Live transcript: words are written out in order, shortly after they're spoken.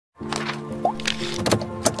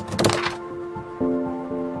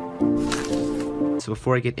So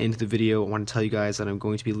before I get into the video, I want to tell you guys that I'm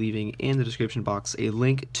going to be leaving in the description box a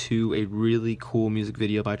link to a really cool music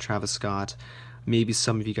video by Travis Scott. Maybe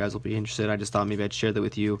some of you guys will be interested. I just thought maybe I'd share that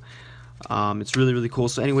with you. It's really cool.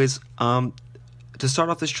 So anyways, to start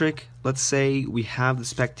off this trick, let's say we have the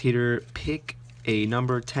spectator pick a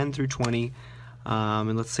number 10 through 20,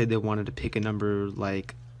 and let's say they wanted to pick a number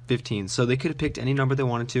like 15. So they could have picked any number they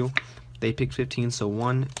wanted to. They picked 15, so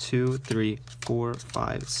 1, 2, 3, 4,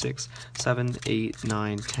 5, 6, 7, 8,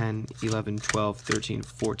 9, 10, 11, 12, 13,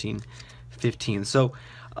 14, 15. So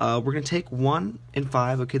we're going to take 1 and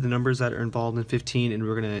 5, okay, the numbers that are involved in 15, and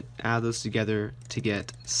we're going to add those together to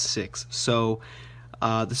get 6. So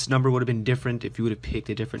this number would have been different if you would have picked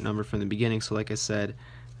a different number from the beginning. So like I said,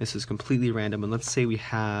 this is completely random, and let's say we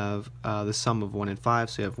have the sum of 1 and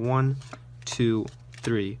 5, so you have 1, 2,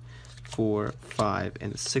 3, 4, 5,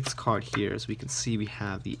 and the 6th card here. As we can see, we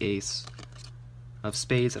have the ace of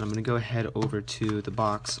spades, and I'm going to go ahead over to the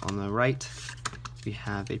box on the right. We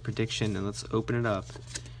have a prediction, and let's open it up.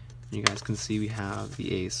 You guys can see we have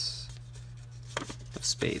the ace of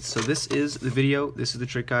spades. So this is the video, this is the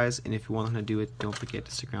trick, guys, and if you want to know how to do it, don't forget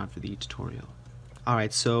to stick around for the tutorial.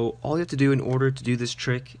 Alright, so all you have to do in order to do this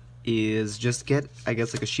trick is just get, I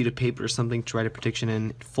guess, like a sheet of paper or something to write a prediction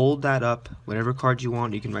in. Fold that up, whatever card you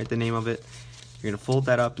want, you can write the name of it. You're going to fold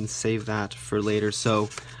that up and save that for later. So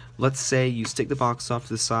let's say you stick the box off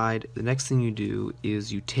to the side. The next thing you do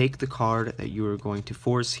is you take the card that you are going to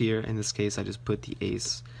force here. In this case, I just put the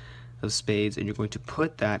ace of spades, and you're going to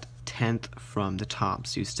put that 10th from the top.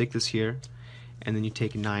 So you stick this here, and then you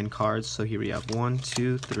take 9 cards. So here we have 1,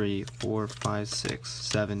 2, 3, 4, 5, 6,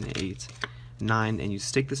 7, 8, 9, and you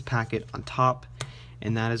stick this packet on top,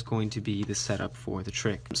 and that is going to be the setup for the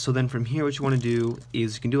trick. So then from here, what you want to do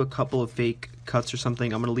is you can do a couple of fake cuts or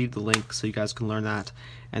something. I'm going to leave the link so you guys can learn that,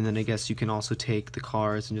 and then I guess you can also take the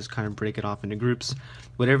cards and just kind of break it off into groups.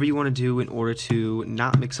 Whatever you want to do in order to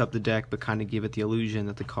not mix up the deck but kind of give it the illusion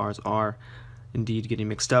that the cards are indeed getting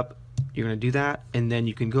mixed up, you're going to do that, and then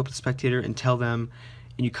you can go up to the spectator and tell them,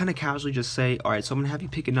 and you kind of casually just say, alright, so I'm going to have you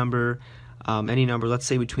pick a number, any number, let's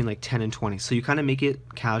say between like 10 and 20. So you kind of make it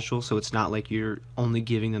casual, so it's not like you're only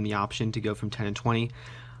giving them the option to go from 10 and 20.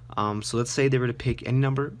 So let's say they were to pick any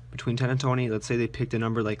number between 10 and 20. Let's say they picked a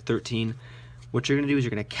number like 13. What you're going to do is you're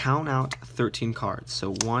going to count out 13 cards.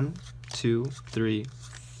 So 1, 2, 3,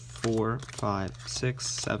 4, 5, 6,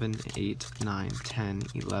 7, 8, 9, 10,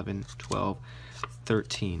 11, 12,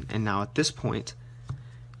 13. And now at this point,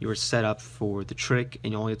 you are set up for the trick,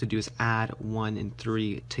 and all you have to do is add 1 and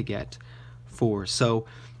 3 to get 4. So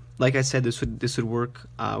like I said, this would work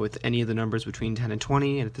with any of the numbers between 10 and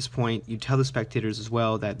 20, and at this point you tell the spectators as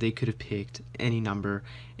well that they could have picked any number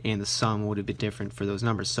and the sum would have been different for those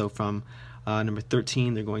numbers. So from number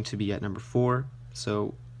 13, they're going to be at number 4,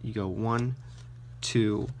 so you go 1,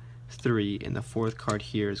 2, 3, and the 4th card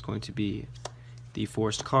here is going to be the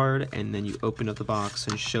forced card, and then you open up the box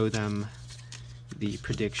and show them the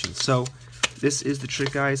prediction. So this is the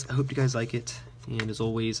trick, guys. I hope you guys like it, and as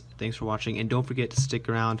always, thanks for watching, and don't forget to stick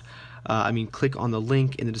around. Click on the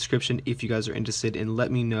link in the description if you guys are interested, and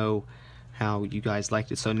let me know how you guys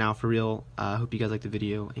liked it. So now for real, I hope you guys liked the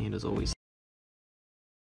video, and as always,